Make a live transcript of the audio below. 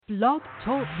Blog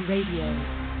Talk Radio.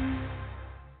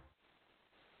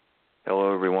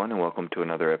 Hello, everyone, and welcome to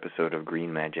another episode of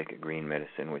Green Magic, Green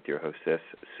Medicine with your hostess,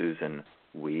 Susan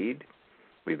Weed.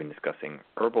 We've been discussing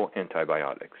herbal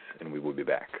antibiotics, and we will be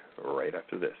back right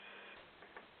after this.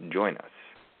 Join us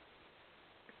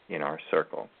in our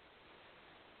circle.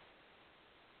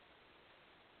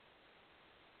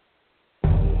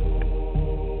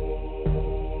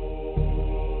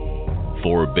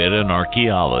 Forbidden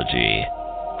archaeology,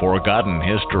 forgotten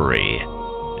history,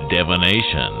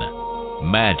 divination,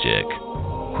 magic,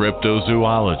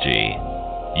 cryptozoology,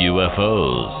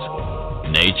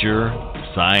 UFOs, nature,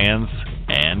 science,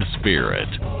 and spirit.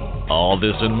 All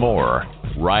this and more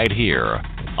right here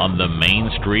on the Main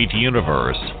Street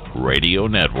Universe Radio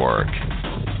Network.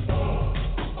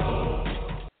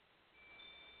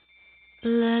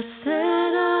 Blessed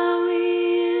are we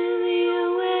in the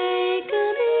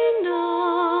awakening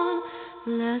dawn.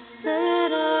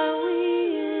 Blessed are we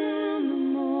in the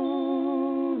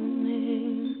morning.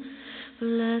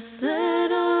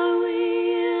 Blessed are we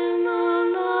in the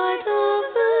light of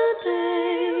the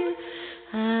day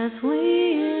as we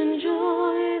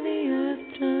enjoy the earth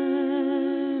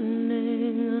turning.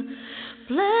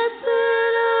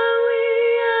 Blessed are we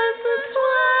as the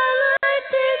twilight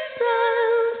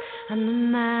descends and the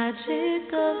magic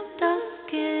of dusk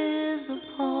is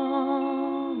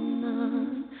upon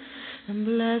us. And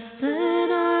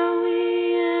blessed are we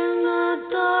in the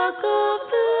dark of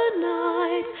the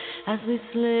night as we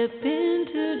slip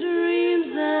into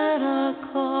dreams that are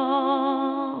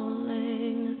calling.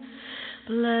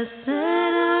 Blessed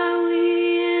are we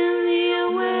in the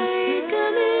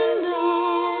awakening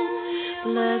dawn.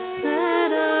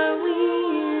 Blessed are we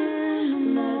in the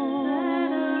morning.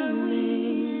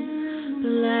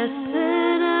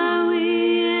 Blessed are we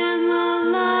in the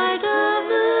light of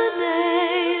the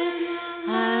day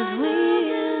as we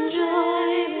enjoy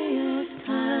the earth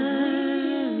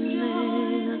turning.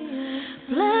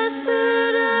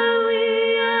 Blessed are we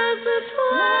as the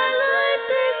twilight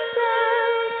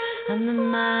descends and the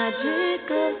magic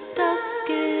of dusk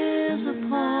is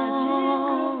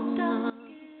upon us.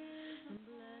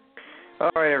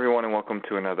 All right, everyone, and welcome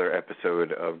to another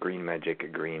episode of Green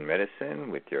Magic, Green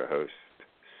Medicine with your host,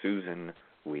 Susan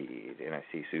Weed. And I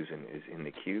see Susan is in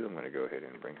the queue. I'm going to go ahead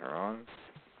and bring her on.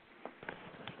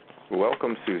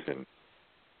 Welcome, Susan.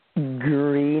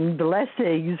 Green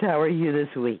blessings. How are you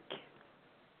this week?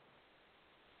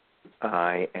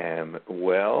 I am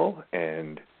well,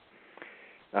 and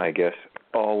I guess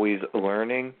always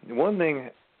learning. One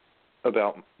thing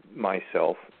about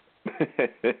myself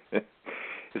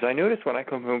is I notice when I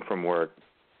come home from work,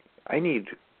 I need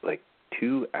like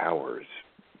 2 hours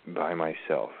by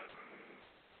myself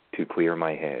to clear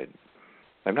my head.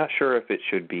 I'm not sure if it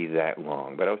should be that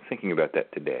long, but I was thinking about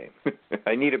that today.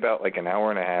 I need about like an hour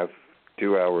and a half,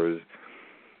 2 hours.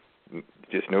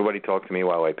 Just nobody talk to me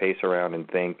while I pace around and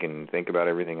think about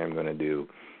everything I'm going to do.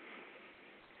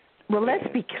 Well, let's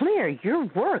be clear. Your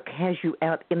work has you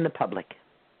out in the public.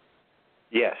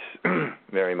 Yes,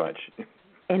 very much.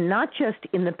 And not just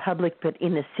in the public, but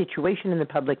in a situation in the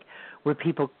public where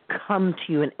people come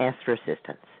to you and ask for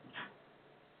assistance.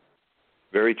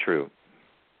 Very true.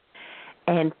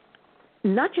 And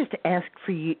not just to ask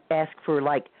for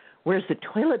like, where's the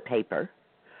toilet paper,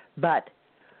 but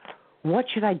what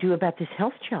should I do about this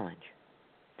health challenge?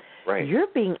 Right. You're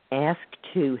being asked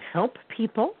to help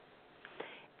people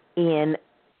in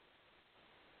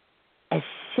a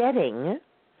setting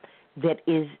that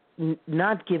is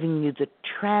not giving you the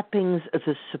trappings of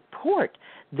the support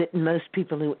that most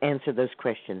people who answer those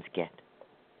questions get.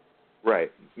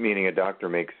 Right. Meaning a doctor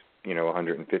makes,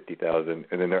 $150,000,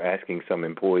 and then they're asking some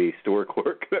employee store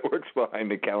clerk that works behind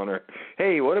the counter,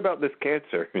 "Hey, what about this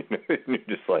cancer?" And you're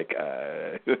just like,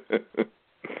 Exactly.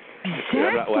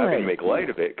 I'm not laughing to make light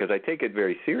of it because I take it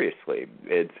very seriously.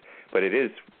 But it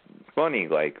is funny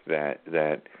like that.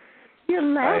 You're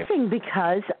laughing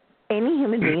because any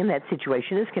human being in that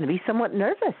situation is going to be somewhat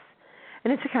nervous.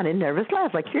 And it's a kind of nervous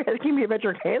laugh, like, "You're asking me about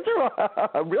your cancer?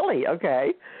 Really?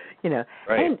 Okay." Right.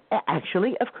 And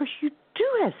actually, of course, you do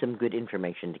have some good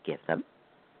information to give them.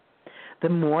 The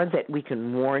more that we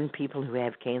can warn people who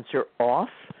have cancer off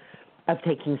of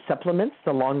taking supplements,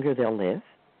 the longer they'll live.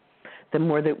 The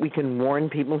more that we can warn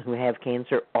people who have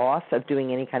cancer off of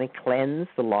doing any kind of cleanse,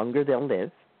 the longer they'll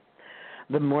live.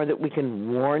 The more that we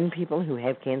can warn people who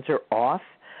have cancer off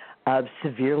of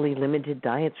severely limited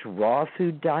diets, raw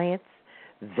food diets,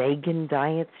 vegan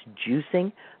diets,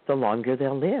 juicing, the longer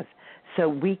they'll live. So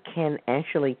we can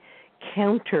actually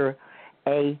counter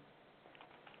a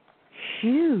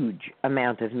huge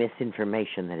amount of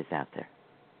misinformation that is out there.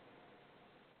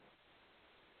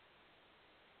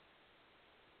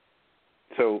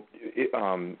 So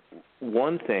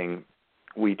one thing,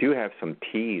 we do have some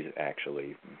teas,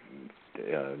 actually,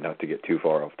 not to get too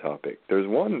far off topic. There's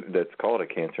one that's called a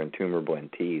cancer and tumor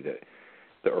blend tea that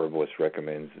the herbalist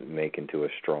recommends make into a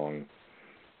strong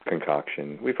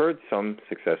concoction. We've heard some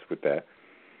success with that.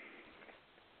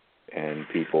 And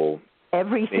people...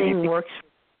 Everything works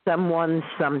for someone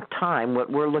sometime.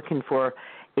 What we're looking for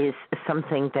is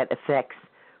something that affects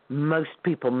most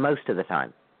people most of the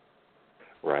time.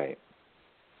 Right.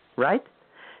 Right?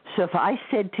 So if I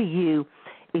said to you,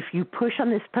 if you push on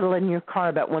this pedal in your car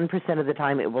about 1% of the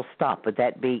time, it will stop. Would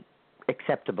that be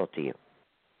acceptable to you?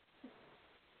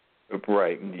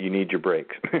 Right. You need your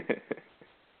brakes.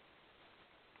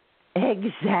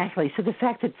 Exactly. So the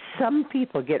fact that some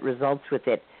people get results with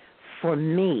it, for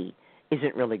me,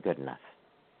 isn't really good enough.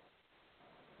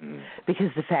 Because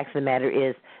the fact of the matter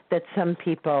is that some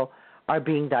people are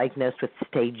being diagnosed with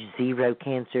stage 0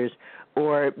 cancers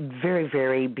or very,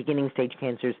 very beginning stage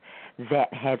cancers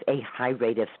that have a high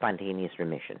rate of spontaneous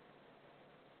remission.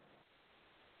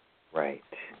 Right.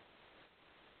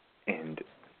 And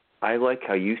I like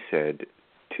how you said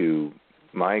to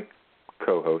my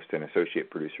co-host and associate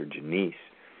producer, Janice,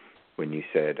 when you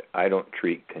said, I don't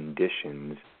treat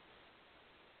conditions,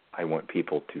 I want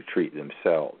people to treat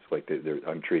themselves. Like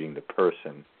I'm treating the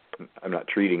person. I'm not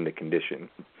treating the condition.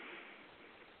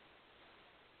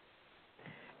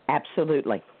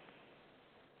 Absolutely.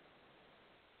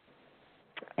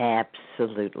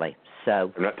 Absolutely.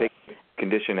 So I'm not taking the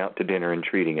condition out to dinner and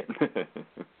treating it.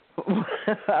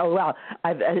 Well,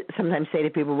 I sometimes say to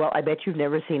people, well, I bet you've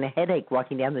never seen a headache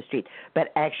walking down the street.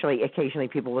 But actually, occasionally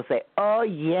people will say, oh,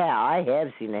 yeah, I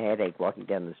have seen a headache walking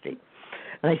down the street.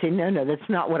 And I say, no, that's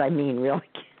not what I mean, really.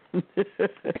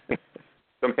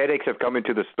 Some headaches have come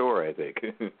into the store, I think.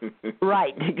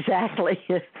 Right, exactly.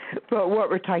 But what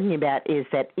we're talking about is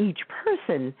that each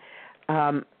person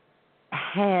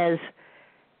has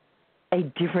a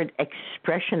different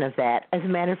expression of that. As a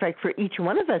matter of fact, for each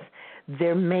one of us,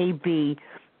 there may be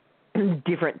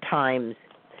different times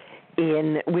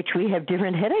in which we have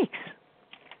different headaches.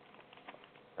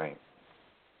 Right.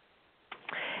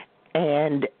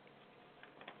 And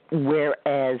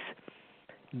whereas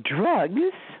drugs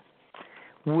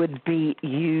would be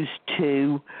used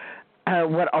to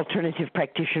what alternative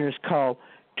practitioners call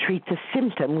treat the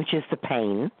symptom, which is the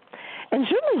pain. And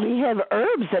certainly we have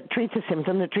herbs that treat the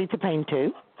symptom, that treat the pain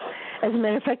too. As a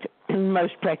matter of fact,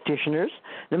 most practitioners,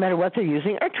 no matter what they're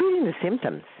using, are treating the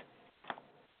symptoms.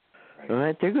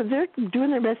 Right? They're doing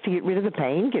their best to get rid of the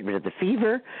pain, get rid of the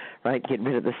fever, right? Get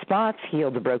rid of the spots, heal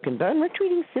the broken bone. We're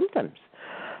treating symptoms.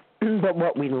 But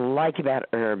what we like about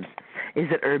herbs is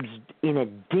that herbs, in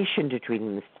addition to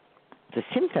treating the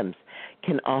symptoms,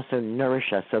 can also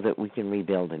nourish us so that we can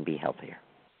rebuild and be healthier.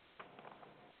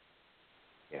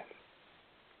 Yes.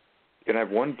 And I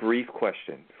have one brief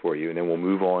question for you, and then we'll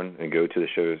move on and go to the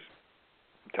show's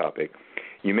topic.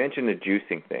 You mentioned the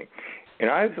juicing thing. And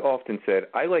I've often said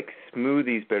I like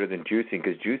smoothies better than juicing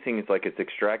because juicing is like it's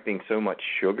extracting so much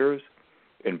sugars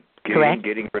and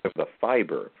getting rid of the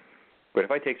fiber. But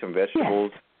if I take some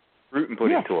vegetables, fruit, and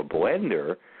put it into a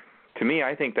blender, to me,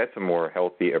 I think that's a more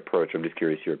healthy approach. I'm just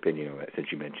curious your opinion on that since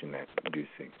you mentioned that,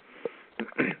 juicing.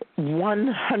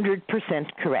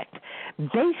 100% correct.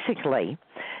 Basically,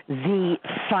 the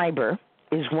fiber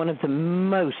is one of the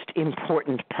most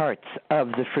important parts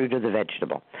of the fruit or the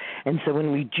vegetable. And so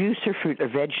when we juice a fruit or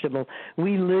vegetable,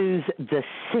 we lose the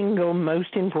single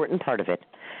most important part of it,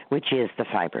 which is the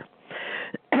fiber.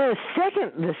 The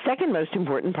second most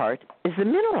important part is the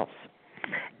minerals.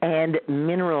 And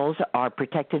minerals are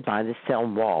protected by the cell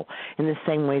wall in the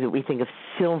same way that we think of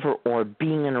silver ore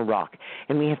being in a rock.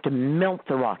 And we have to melt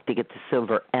the rock to get the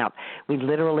silver out. We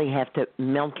literally have to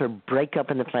melt or break up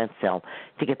in the plant cell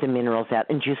to get the minerals out.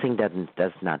 And juicing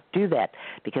does not do that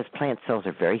because plant cells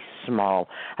are very small.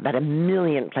 About 1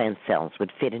 million plant cells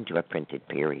would fit into a printed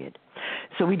period.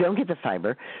 So we don't get the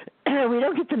fiber, we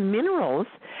don't get the minerals,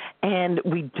 and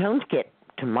we don't get,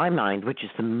 to my mind, which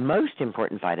is the most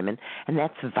important vitamin, and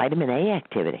that's vitamin A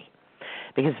activity.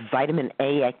 Because vitamin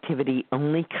A activity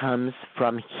only comes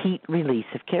from heat release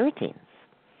of keratins.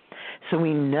 So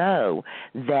we know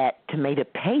that tomato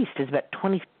paste is about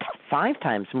 25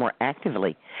 times more active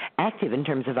in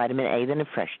terms of vitamin A than a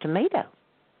fresh tomato.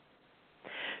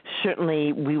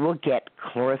 Certainly, we will get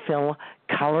chlorophyll,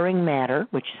 coloring matter,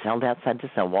 which is held outside the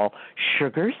cell wall,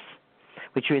 sugars,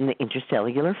 which are in the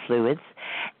intercellular fluids,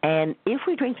 and if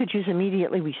we drink the juice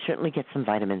immediately, we certainly get some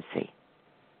vitamin C.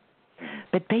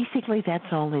 But basically, that's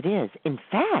all it is. In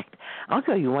fact, I'll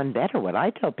go you one better. What I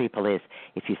tell people is,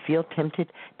 if you feel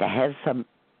tempted to have some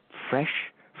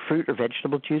fresh fruit or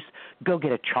vegetable juice, go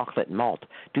get a chocolate malt.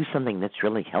 Do something that's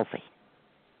really healthy.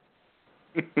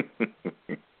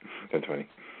 That's funny.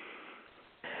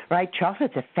 Right?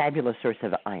 Chocolate's a fabulous source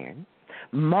of iron.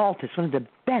 Malt is one of the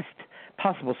best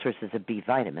possible sources of B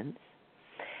vitamins.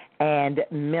 And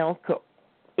milk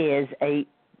is a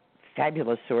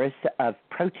fabulous source of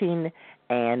protein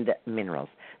and minerals.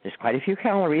 There's quite a few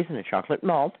calories in a chocolate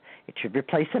malt. It should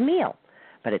replace a meal,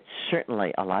 but it's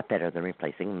certainly a lot better than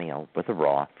replacing a meal with a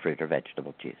raw fruit or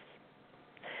vegetable juice.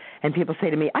 And people say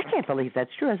to me, I can't believe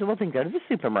that's true. I said, well, then go to the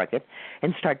supermarket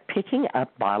and start picking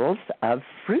up bottles of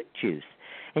fruit juice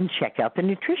and check out the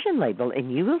nutrition label,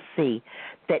 and you will see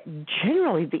that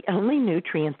generally the only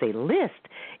nutrient they list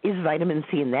is vitamin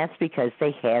C, and that's because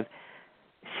they have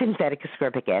synthetic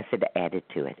ascorbic acid added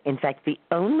to it. In fact, the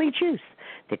only juice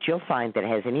that you'll find that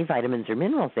has any vitamins or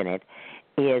minerals in it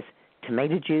is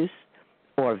tomato juice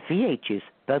or V8 juice,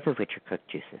 both of which are cooked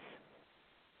juices.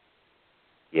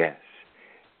 Yes.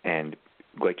 And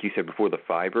like you said before, the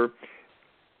fiber,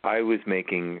 I was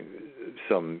making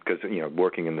some, because,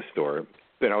 working in the store,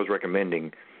 and I was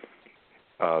recommending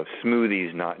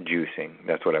smoothies, not juicing.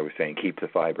 That's what I was saying, keep the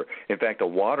fiber. In fact, a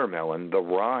watermelon, the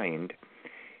rind,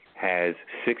 has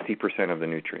 60% of the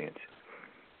nutrients.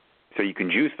 So you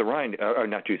can juice the rind, or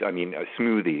not juice,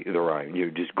 smoothie the rind. You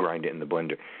just grind it in the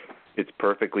blender. It's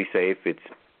perfectly safe. It's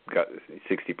got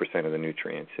 60% of the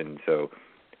nutrients. And so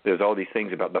there's all these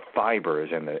things about the fibers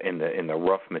and the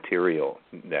rough material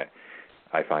that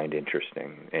I find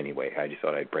interesting. Anyway, I just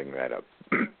thought I'd bring that up.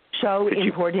 So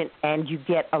important, and you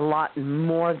get a lot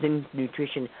more than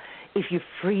nutrition if you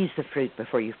freeze the fruit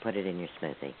before you put it in your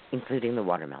smoothie, including the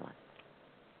watermelon.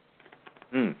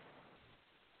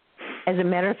 As a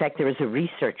matter of fact, there was a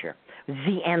researcher.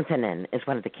 Zeaxanthin is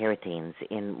one of the carotenes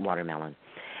in watermelon.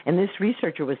 And this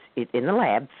researcher was in the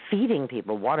lab feeding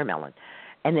people watermelon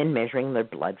and then measuring their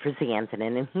blood for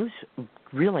zeaxanthin. And he was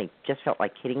really just felt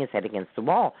like hitting his head against the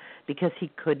wall because he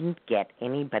couldn't get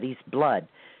anybody's blood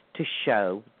to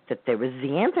show that there was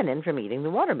zeaxanthin from eating the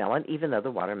watermelon, even though the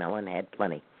watermelon had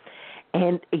plenty.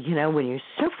 And, when you're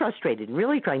so frustrated and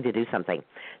really trying to do something,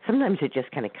 sometimes it just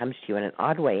kind of comes to you in an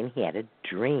odd way, and he had a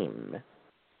dream.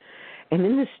 And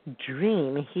in this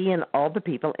dream, he and all the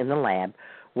people in the lab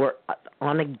were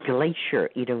on a glacier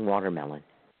eating watermelon.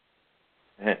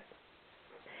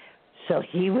 So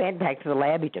he went back to the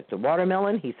lab, he took the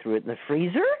watermelon, he threw it in the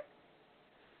freezer,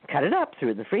 cut it up, threw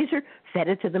it in the freezer, fed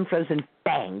it to them frozen,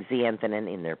 bang,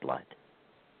 zeaxanthin in their blood.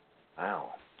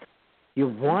 Wow. You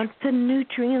want the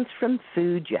nutrients from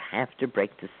food, you have to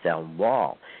break the cell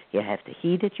wall. You have to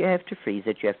heat it, you have to freeze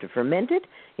it, you have to ferment it,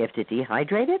 you have to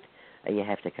dehydrate it, or you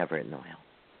have to cover it in oil.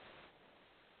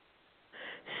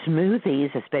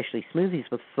 Smoothies, especially smoothies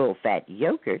with full-fat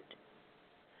yogurt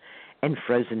and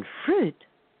frozen fruit,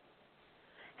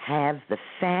 have the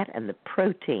fat and the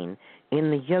protein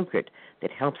in the yogurt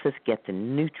that helps us get the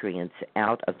nutrients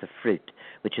out of the fruit,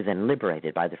 which are then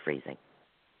liberated by the freezing.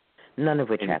 None of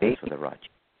which happens with a raw juice.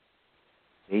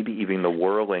 Maybe even the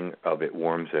whirling of it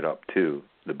warms it up, too.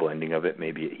 The blending of it,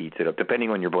 maybe it heats it up, depending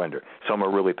on your blender. Some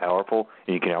are really powerful,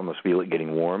 and you can almost feel it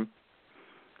getting warm.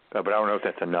 But I don't know if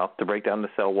that's enough to break down the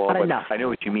cell wall. Not enough. I know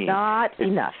what you mean. Not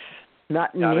enough.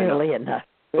 Not nearly enough.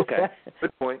 Okay,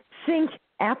 good point. Think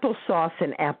applesauce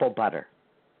and apple butter.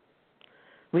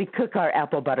 We cook our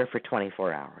apple butter for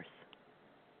 24 hours.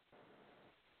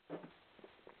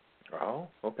 Oh,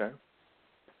 okay.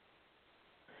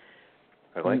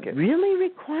 I like it. Really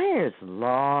requires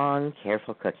long,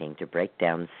 careful cooking to break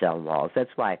down cell walls. That's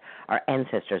why our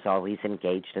ancestors always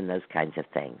engaged in those kinds of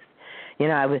things.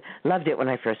 I loved it when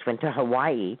I first went to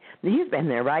Hawaii. You've been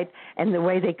there, right? And the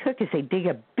way they cook is they dig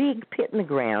a big pit in the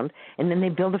ground, and then they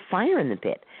build a fire in the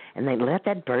pit. And they let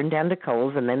that burn down to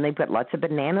coals, and then they put lots of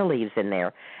banana leaves in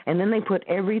there. And then they put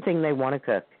everything they want to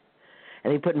cook.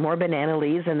 And they put more banana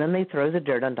leaves, and then they throw the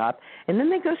dirt on top, and then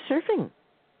they go surfing.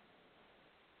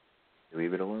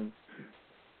 Leave it alone.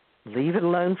 Leave it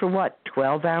alone for what?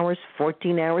 12 hours,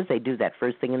 14 hours? They do that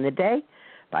first thing in the day.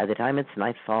 By the time it's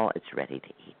nightfall, it's ready to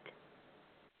eat.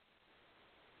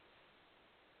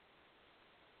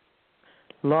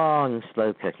 Long,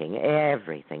 slow cooking.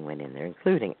 Everything went in there,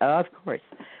 including, of course,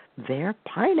 their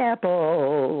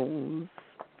pineapples.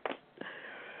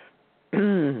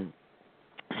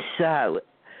 So,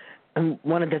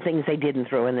 one of the things they didn't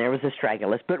throw in there was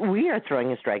astragalus, but we are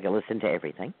throwing astragalus into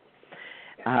everything.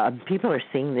 People are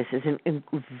seeing this as a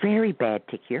very bad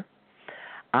tick here.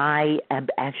 I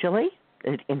actually,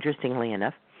 interestingly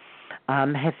enough,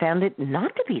 have found it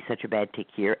not to be such a bad tick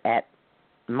here at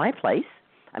my place.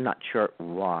 I'm not sure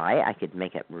why. I could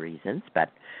make up reasons,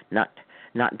 but not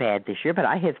not bad this year, but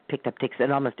I have picked up ticks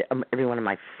at almost every one of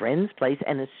my friends' place,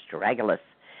 and astragalus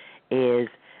is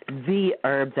the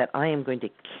herb that I am going to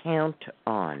count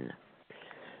on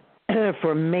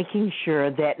for making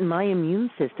sure that my immune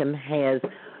system has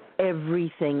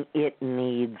everything it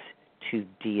needs to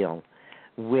deal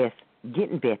with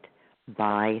getting bit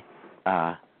by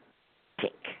a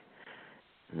tick.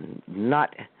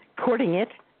 Not courting it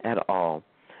at all,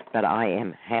 but I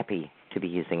am happy to be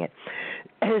using it.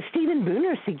 Stephen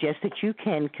Booner suggests that you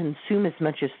can consume as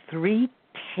much as 3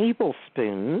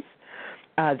 tablespoons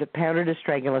of the powdered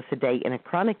astragalus a day in a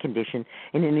chronic condition.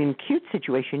 In an acute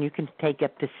situation, you can take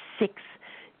up to 6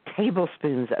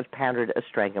 tablespoons of powdered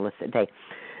astragalus a day.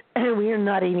 We are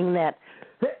not eating that,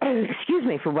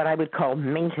 for what I would call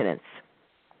maintenance,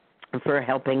 for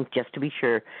helping just to be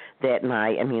sure that my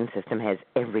immune system has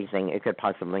everything it could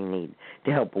possibly need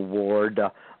to help ward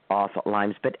off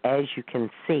Lyme's. But as you can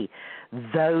see,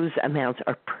 those amounts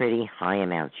are pretty high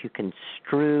amounts. You can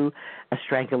strew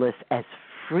astragalus as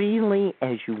freely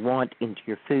as you want into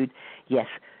your food. Yes,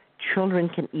 children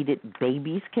can eat it,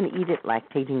 babies can eat it,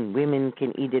 lactating women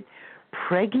can eat it,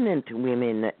 pregnant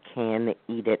women can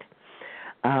eat it.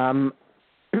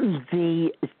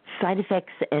 The side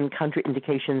effects and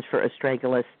contraindications for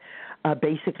astragalus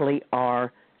basically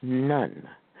are none.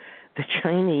 The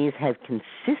Chinese have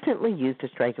consistently used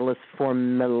astragalus for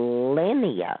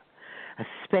millennia,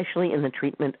 especially in the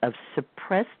treatment of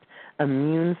suppressed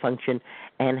immune function,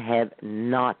 and have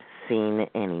not seen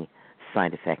any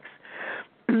side effects.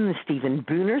 Stephen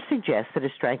Booner suggests that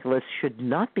astragalus should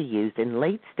not be used in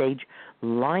late-stage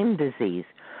Lyme disease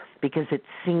because it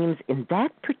seems in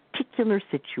that particular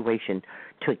situation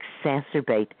to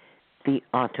exacerbate the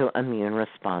autoimmune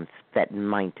response that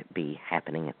might be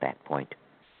happening at that point.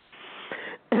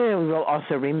 We will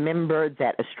also remember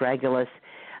that astragalus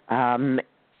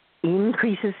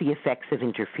increases the effects of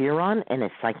interferon and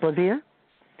acyclovir,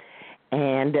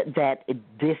 and that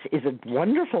this is a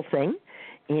wonderful thing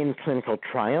in clinical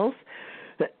trials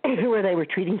where they were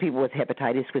treating people with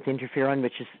hepatitis with interferon,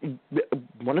 which is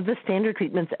one of the standard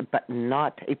treatments, but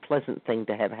not a pleasant thing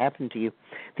to have happen to you.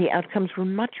 The outcomes were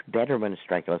much better when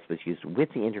astragalus was used with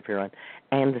the interferon,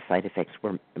 and the side effects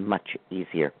were much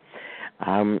easier.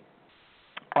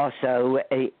 Also,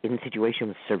 in situation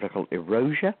with cervical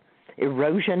erosion,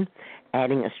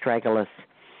 adding astragalus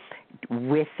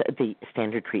with the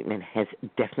standard treatment has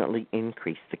definitely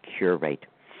increased the cure rate.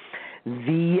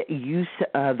 The use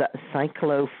of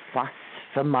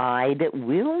cyclophosphamide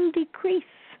will decrease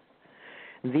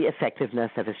the effectiveness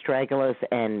of astragalus,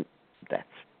 and that's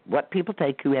what people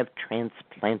take who have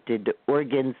transplanted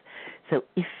organs. So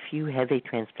if you have a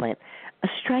transplant,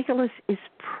 astragalus is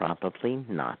probably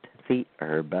not the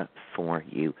herb for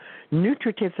you.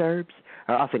 Nutritive herbs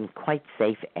are often quite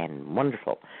safe and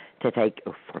wonderful to take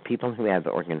for people who have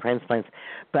organ transplants,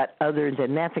 but other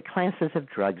than that, the classes of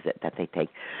drugs that they take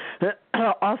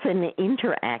often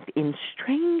interact in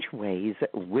strange ways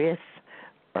with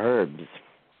herbs.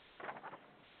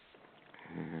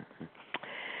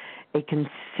 A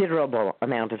considerable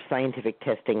amount of scientific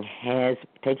testing has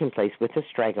taken place with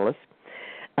astragalus,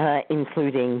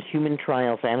 including human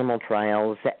trials, animal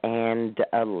trials, and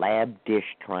lab dish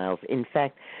trials. In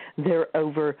fact, there are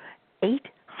over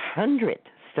 800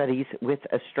 studies with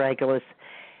astragalus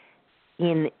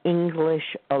in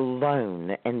English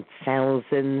alone, and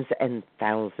thousands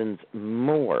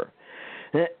more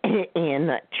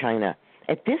in China.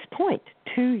 At this point,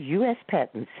 2 U.S.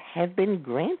 patents have been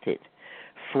granted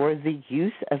for the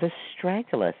use of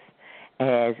astragalus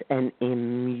as an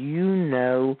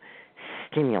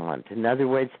immunostimulant. In other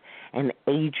words, an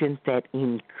agent that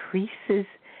increases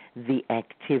the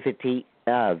activity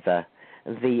of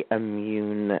the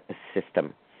immune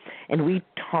system. And we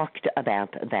talked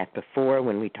about that before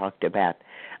when we talked about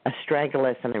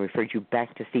astragalus, and I referred you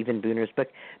back to Stephen Booner's book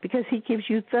because he gives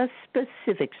you the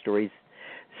specific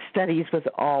studies with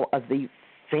all of the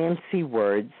fancy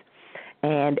words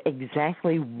and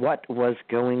exactly what was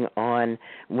going on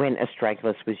when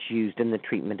astragalus was used in the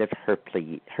treatment of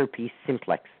herpes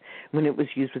simplex, when it was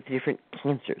used with different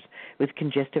cancers, with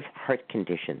congestive heart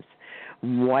conditions,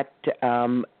 what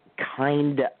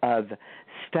kind of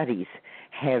studies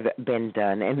have been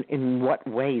done, and in what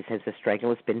ways has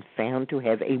astragalus been found to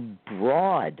have a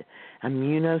broad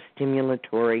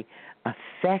immunostimulatory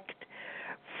effect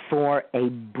for a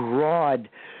broad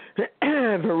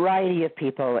variety of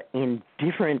people in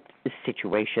different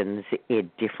situations, in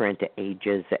different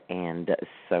ages, and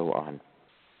so on.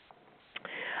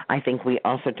 I think we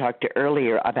also talked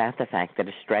earlier about the fact that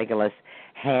astragalus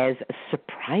has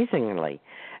surprisingly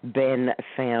been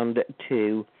found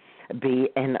to be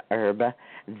an herb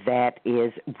that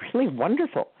is really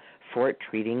wonderful for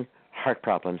treating heart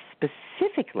problems,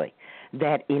 specifically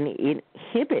that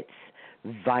inhibits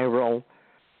viral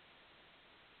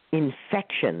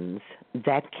infections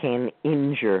that can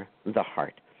injure the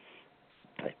heart.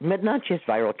 But not just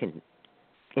viral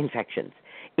infections.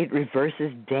 It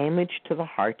reverses damage to the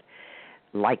heart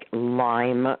like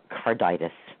Lyme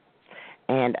carditis.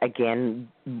 And again,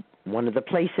 one of the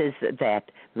places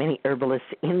that many herbalists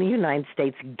in the United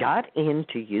States got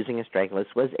into using astragalus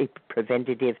was a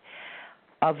preventative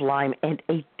of Lyme and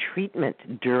a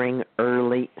treatment during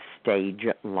early stage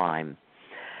Lyme.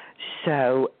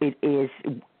 So it is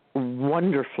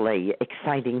wonderfully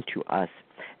exciting to us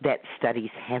that studies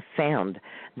have found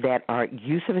that our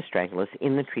use of astragalus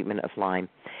in the treatment of Lyme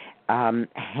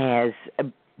has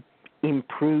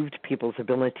improved people's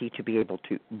ability to be able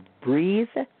to breathe,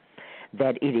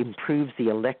 that it improves the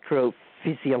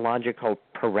electrophysiological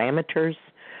parameters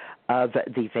of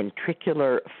the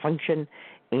ventricular function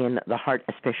in the heart,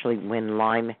 especially when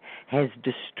Lyme has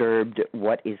disturbed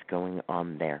what is going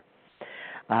on there.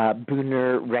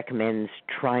 Booner recommends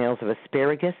trials of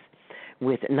asparagus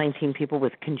with 19 people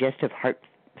with congestive heart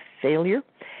failure,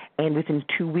 and within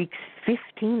 2 weeks,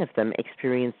 15 of them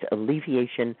experienced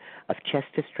alleviation of chest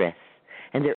distress